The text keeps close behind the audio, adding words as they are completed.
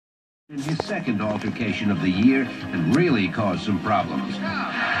In his second altercation of the year and really caused some problems.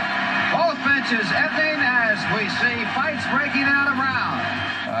 Both benches ebbing as we see fights breaking out around.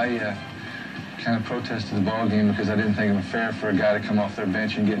 I kind of protested the ball game because I didn't think it was fair for a guy to come off their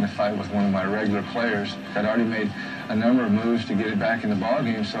bench and get in a fight with one of my regular players. I'd already made a number of moves to get it back in the ball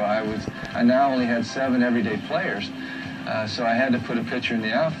game, so I now only had 7 everyday players. So I had to put a pitcher in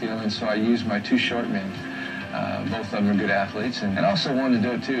the outfield, and so I used my 2 short men. Both of them are good athletes, and also wanted to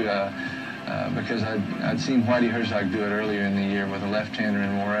do it too because I'd seen Whitey Herzog do it earlier in the year with a left-hander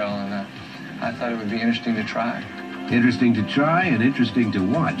in Morrell, and I thought it would be interesting to try. Interesting to try and interesting to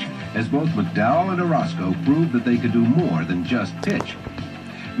watch, as both McDowell and Orozco proved that they could do more than just pitch.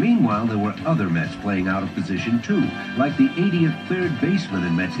 Meanwhile, there were other Mets playing out of position too, like the 80th third baseman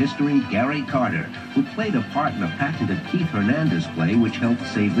in Mets history, Gary Carter, who played a part in a patented Keith Hernandez play which helped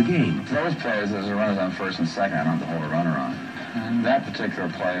save the game. Those plays, there's a runners on first and second, I don't have to hold a runner on. And that particular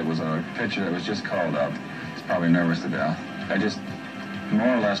play, it was a pitcher that was just called up. He's probably nervous to death. I just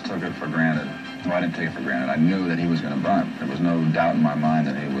more or less took it for granted. Well, I didn't take it for granted. I knew that he was going to bunt. There was no doubt in my mind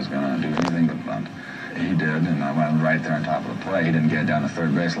that he was going to do anything but bunt. He did, and I went right there on top of the play. He didn't get it down the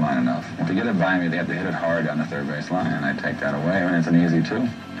third base line enough. To get it by me, they have to hit it hard down the third base line, and I take that away, and it's an easy 2.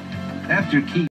 After Keith